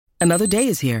Another day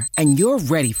is here, and you're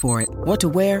ready for it. What to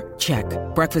wear? Check.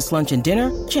 Breakfast, lunch, and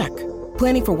dinner? Check.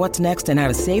 Planning for what's next and how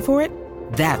to save for it?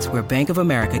 That's where Bank of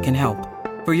America can help.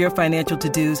 For your financial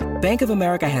to-dos, Bank of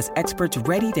America has experts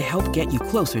ready to help get you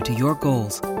closer to your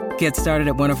goals. Get started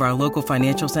at one of our local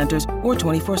financial centers or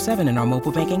 24/7 in our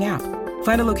mobile banking app.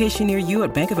 Find a location near you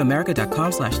at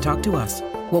bankofamerica.com/talktous.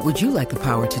 What would you like the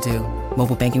power to do?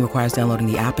 Mobile banking requires downloading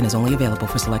the app and is only available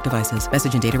for select devices.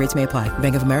 Message and data rates may apply.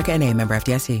 Bank of America N.A., member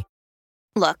FDIC.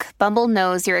 Look, Bumble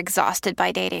knows you're exhausted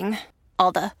by dating.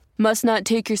 All the must not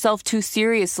take yourself too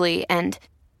seriously and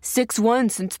 6'1"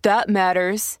 since that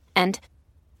matters. And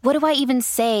what do I even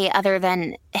say other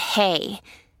than, hey?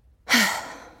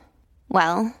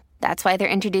 Well, that's why they're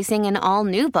introducing an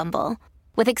all-new Bumble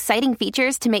with exciting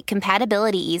features to make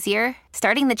compatibility easier,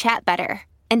 starting the chat better,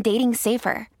 and dating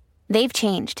safer. They've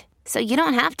changed, so you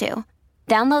don't have to.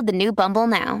 Download the new Bumble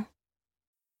now.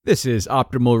 This is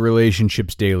Optimal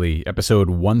Relationships Daily,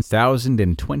 episode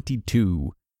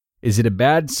 1022. Is it a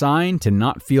bad sign to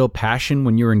not feel passion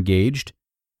when you're engaged?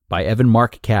 By Evan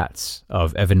Marc Katz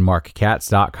of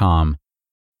evanmarckatz.com.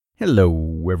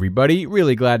 Hello, everybody.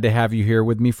 Really glad to have you here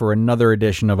with me for another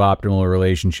edition of Optimal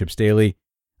Relationships Daily.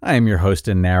 I am your host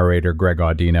and narrator, Greg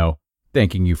Audino,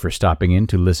 thanking you for stopping in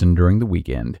to listen during the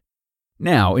weekend.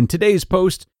 Now, in today's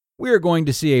post, we are going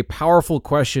to see a powerful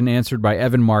question answered by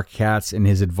Evan Marc Katz in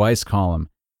his advice column.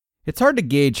 It's hard to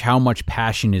gauge how much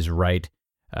passion is right,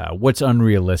 what's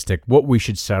unrealistic, what we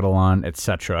should settle on,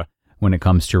 etc. when it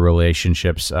comes to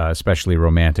relationships, especially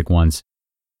romantic ones.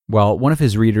 Well, one of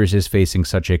his readers is facing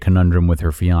such a conundrum with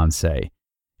her fiancé.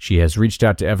 She has reached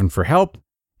out to Evan for help,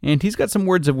 and he's got some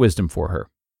words of wisdom for her.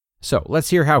 So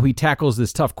let's hear how he tackles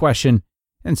this tough question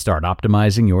and start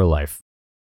optimizing your life.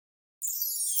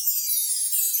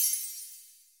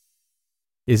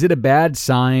 Is it a bad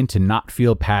sign to not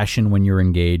feel passion when you're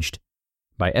engaged?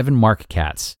 By Evan Marc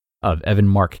Katz of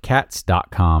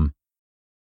evanmarckatz.com.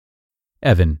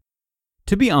 Evan,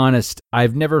 to be honest,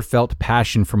 I've never felt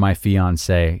passion for my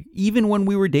fiancé, even when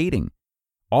we were dating.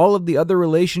 All of the other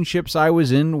relationships I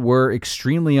was in were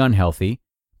extremely unhealthy,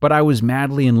 but I was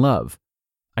madly in love.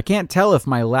 I can't tell if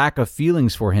my lack of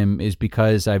feelings for him is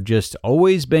because I've just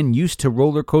always been used to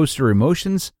roller coaster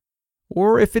emotions,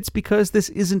 or if it's because this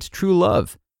isn't true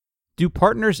love. Do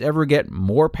partners ever get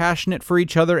more passionate for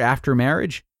each other after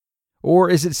marriage? Or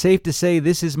is it safe to say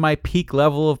this is my peak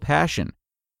level of passion?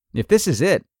 If this is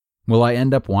it, will I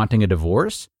end up wanting a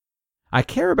divorce? I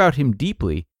care about him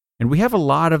deeply, and we have a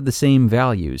lot of the same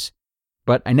values.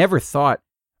 But I never thought,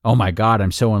 oh my God,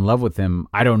 I'm so in love with him,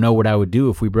 I don't know what I would do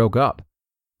if we broke up.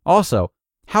 Also,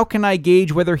 how can I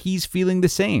gauge whether he's feeling the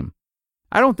same?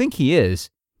 I don't think he is.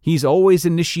 He's always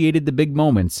initiated the big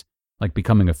moments, like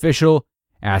becoming official,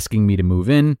 asking me to move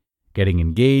in, getting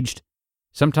engaged,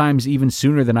 sometimes even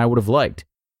sooner than I would have liked.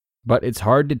 But it's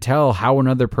hard to tell how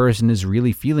another person is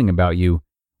really feeling about you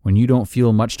when you don't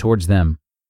feel much towards them.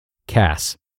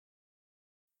 Cass.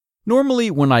 Normally,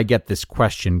 when I get this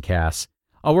question, Cass,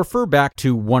 I'll refer back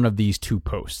to one of these two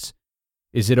posts.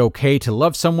 Is it okay to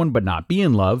love someone but not be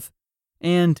in love?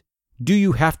 And do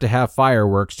you have to have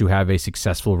fireworks to have a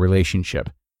successful relationship?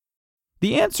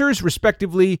 The answers,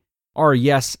 respectively, are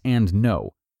yes and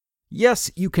no. Yes,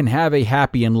 you can have a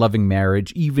happy and loving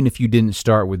marriage even if you didn't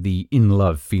start with the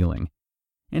in-love feeling.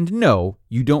 And no,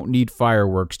 you don't need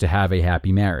fireworks to have a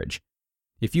happy marriage.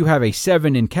 If you have a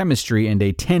 7 in chemistry and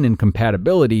a 10 in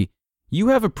compatibility, you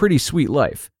have a pretty sweet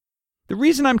life. The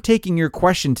reason I'm taking your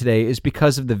question today is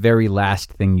because of the very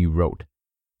last thing you wrote,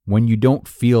 when you don't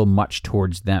feel much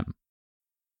towards them.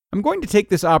 I'm going to take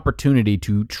this opportunity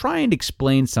to try and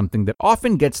explain something that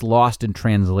often gets lost in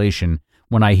translation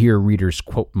when I hear readers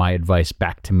quote my advice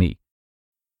back to me.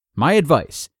 My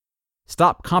advice: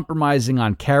 stop compromising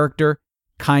on character,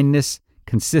 kindness,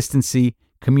 consistency,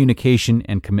 communication,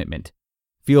 and commitment.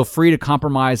 Feel free to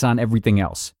compromise on everything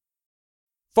else.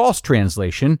 False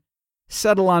translation: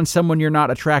 settle on someone you're not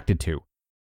attracted to.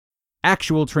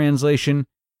 Actual translation: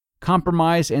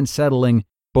 compromise and settling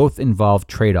both involve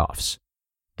trade-offs.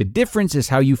 The difference is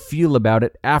how you feel about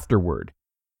it afterward.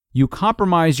 You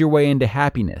compromise your way into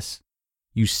happiness.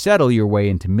 You settle your way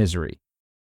into misery.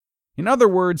 In other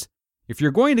words, if you're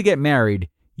going to get married,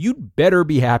 you'd better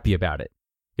be happy about it.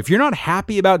 If you're not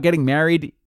happy about getting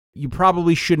married, you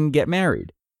probably shouldn't get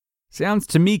married. Sounds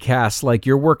to me, Cass, like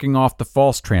you're working off the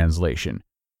false translation.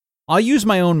 I'll use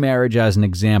my own marriage as an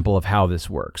example of how this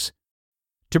works.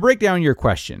 To break down your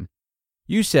question,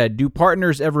 you said, do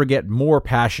partners ever get more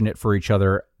passionate for each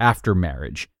other after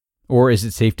marriage? Or is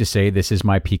it safe to say this is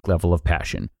my peak level of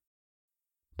passion?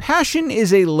 Passion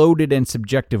is a loaded and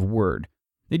subjective word.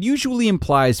 It usually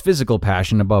implies physical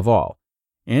passion above all.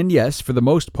 And yes, for the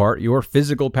most part, your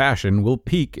physical passion will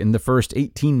peak in the first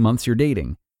 18 months you're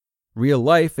dating. Real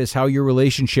life is how your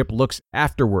relationship looks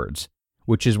afterwards,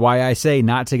 which is why I say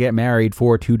not to get married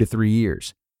for 2 to 3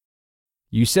 years.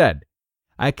 You said,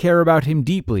 I care about him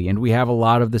deeply and we have a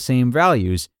lot of the same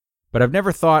values, but I've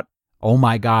never thought, oh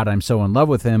my God, I'm so in love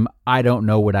with him, I don't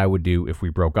know what I would do if we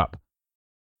broke up.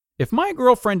 If my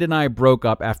girlfriend and I broke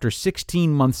up after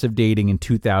 16 months of dating in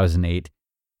 2008,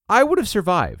 I would have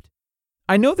survived.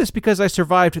 I know this because I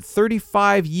survived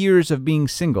 35 years of being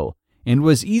single and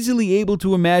was easily able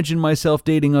to imagine myself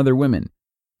dating other women.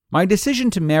 My decision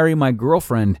to marry my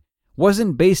girlfriend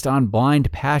wasn't based on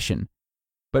blind passion,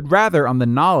 but rather on the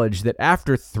knowledge that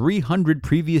after 300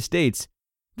 previous dates,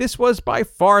 this was by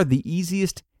far the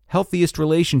easiest, healthiest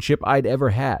relationship I'd ever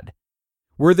had.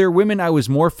 Were there women I was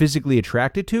more physically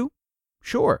attracted to?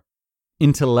 Sure.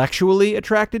 Intellectually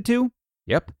attracted to?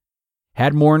 Yep.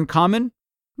 Had more in common?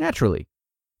 Naturally.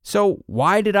 So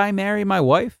why did I marry my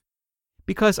wife?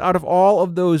 Because out of all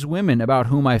of those women about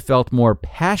whom I felt more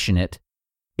passionate,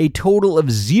 a total of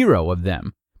 0 of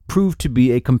them proved to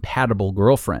be a compatible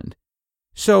girlfriend.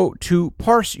 So, to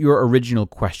parse your original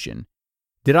question,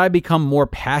 did I become more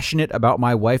passionate about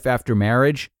my wife after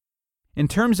marriage? In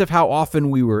terms of how often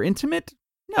we were intimate?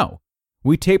 No.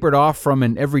 We tapered off from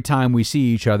an every time we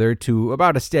see each other to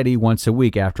about a steady once a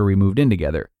week after we moved in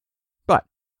together. But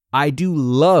I do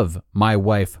love my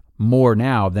wife more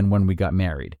now than when we got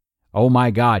married. Oh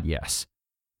my God, yes.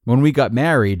 When we got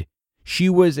married, she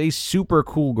was a super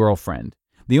cool girlfriend,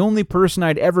 the only person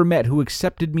I'd ever met who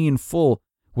accepted me in full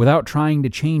without trying to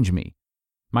change me.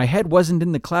 My head wasn't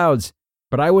in the clouds,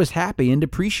 but I was happy and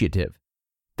appreciative.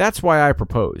 That's why I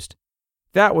proposed.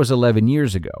 That was 11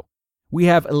 years ago. We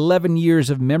have 11 years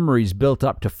of memories built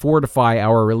up to fortify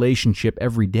our relationship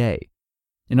every day.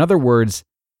 In other words,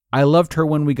 I loved her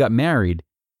when we got married,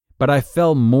 but I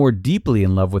fell more deeply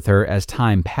in love with her as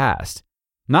time passed,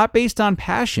 not based on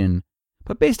passion,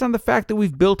 but based on the fact that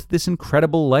we've built this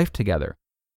incredible life together.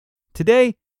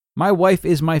 Today, my wife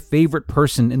is my favorite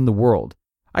person in the world.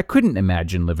 I couldn't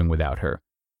imagine living without her.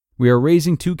 We are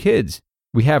raising 2 kids.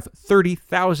 We have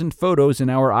 30,000 photos in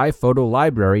our iPhoto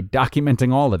library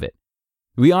documenting all of it.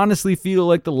 We honestly feel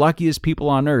like the luckiest people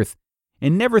on earth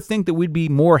and never think that we'd be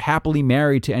more happily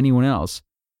married to anyone else.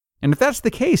 And if that's the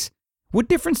case, what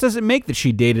difference does it make that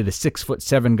she dated a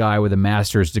 6'7" guy with a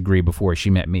master's degree before she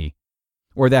met me?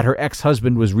 Or that her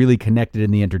ex-husband was really connected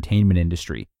in the entertainment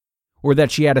industry? Or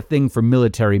that she had a thing for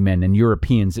military men and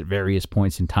Europeans at various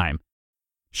points in time?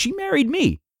 She married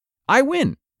me. I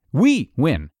win. We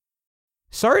win.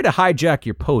 Sorry to hijack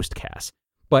your post, Cass,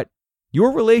 but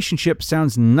your relationship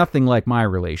sounds nothing like my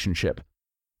relationship.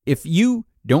 If you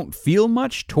don't feel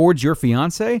much towards your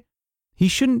fiancé, he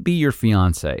shouldn't be your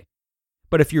fiancé.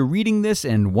 But if you're reading this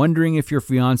and wondering if your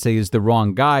fiancé is the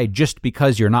wrong guy just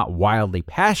because you're not wildly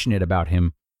passionate about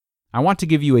him, I want to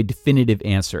give you a definitive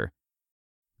answer.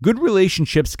 Good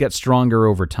relationships get stronger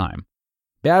over time.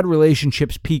 Bad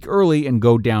relationships peak early and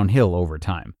go downhill over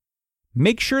time.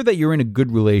 Make sure that you're in a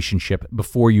good relationship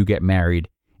before you get married,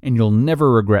 and you'll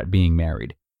never regret being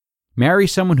married. Marry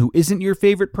someone who isn't your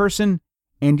favorite person,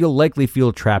 and you'll likely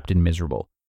feel trapped and miserable.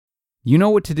 You know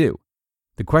what to do.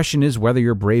 The question is whether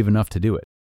you're brave enough to do it.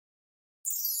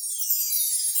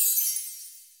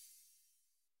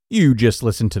 You just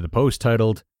listened to the post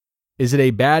titled, Is It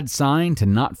a Bad Sign to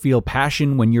Not Feel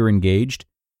Passion When You're Engaged?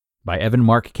 By Evan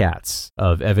Marc Katz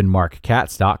of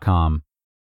evanmarccatz.com.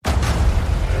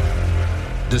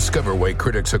 Discover why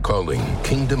critics are calling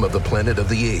Kingdom of the Planet of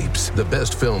the Apes the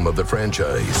best film of the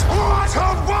franchise. What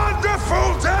a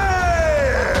wonderful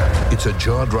day! It's a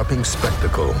jaw-dropping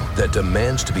spectacle that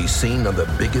demands to be seen on the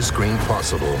biggest screen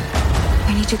possible.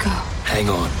 I need to go. Hang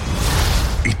on.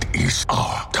 It is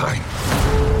our time.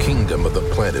 Kingdom of the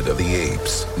Planet of the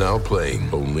Apes. Now playing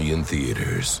only in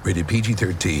theaters. Rated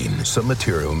PG-13. Some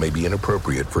material may be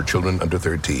inappropriate for children under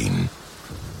 13.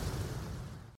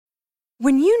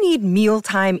 When you need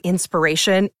mealtime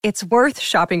inspiration, it's worth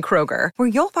shopping Kroger, where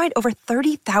you'll find over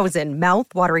 30,000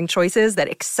 mouth-watering choices that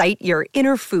excite your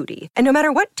inner foodie. And no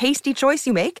matter what tasty choice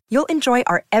you make, you'll enjoy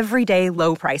our everyday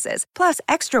low prices, plus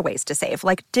extra ways to save,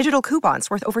 like digital coupons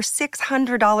worth over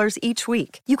 $600 each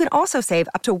week. You can also save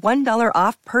up to $1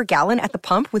 off per gallon at the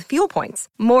pump with fuel points.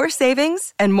 More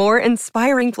savings and more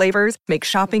inspiring flavors make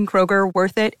shopping Kroger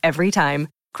worth it every time.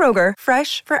 Kroger,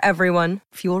 fresh for everyone.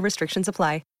 Fuel restrictions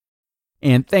apply.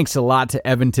 And thanks a lot to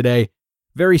Evan today.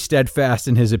 Very steadfast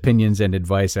in his opinions and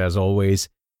advice as always.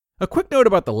 A quick note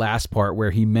about the last part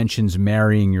where he mentions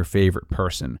marrying your favorite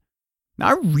person. Now,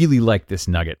 I really like this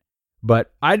nugget.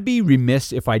 but I'd be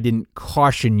remiss if I didn't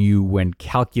caution you when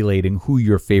calculating who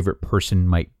your favorite person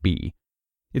might be.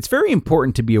 It's very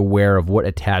important to be aware of what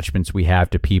attachments we have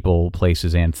to people,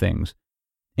 places, and things.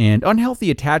 And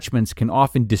unhealthy attachments can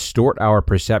often distort our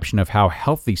perception of how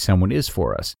healthy someone is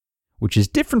for us, which is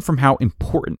different from how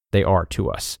important they are to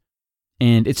us.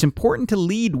 And it's important to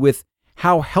lead with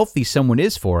how healthy someone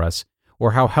is for us,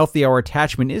 or how healthy our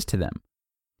attachment is to them.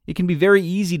 It can be very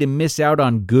easy to miss out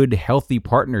on good, healthy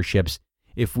partnerships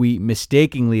if we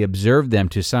mistakenly observe them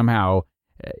to somehow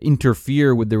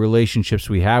interfere with the relationships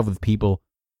we have with people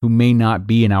who may not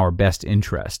be in our best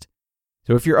interest.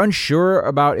 So if you're unsure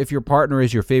about if your partner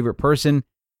is your favorite person,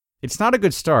 it's not a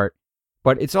good start,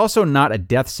 but it's also not a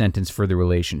death sentence for the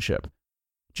relationship.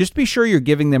 Just be sure you're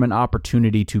giving them an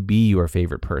opportunity to be your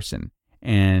favorite person,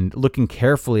 and looking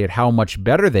carefully at how much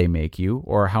better they make you,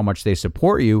 or how much they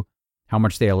support you, how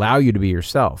much they allow you to be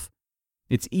yourself.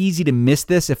 It's easy to miss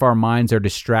this if our minds are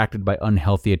distracted by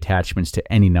unhealthy attachments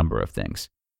to any number of things.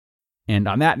 And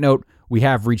on that note, we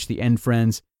have reached the end,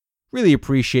 friends. Really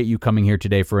appreciate you coming here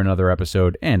today for another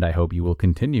episode, and I hope you will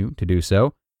continue to do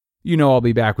so. You know I'll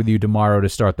be back with you tomorrow to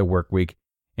start the work week,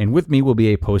 and with me will be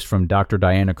a post from Dr.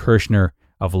 Diana Kirshner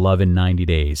of Love in 90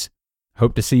 Days.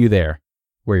 Hope to see you there,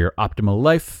 where your optimal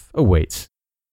life awaits.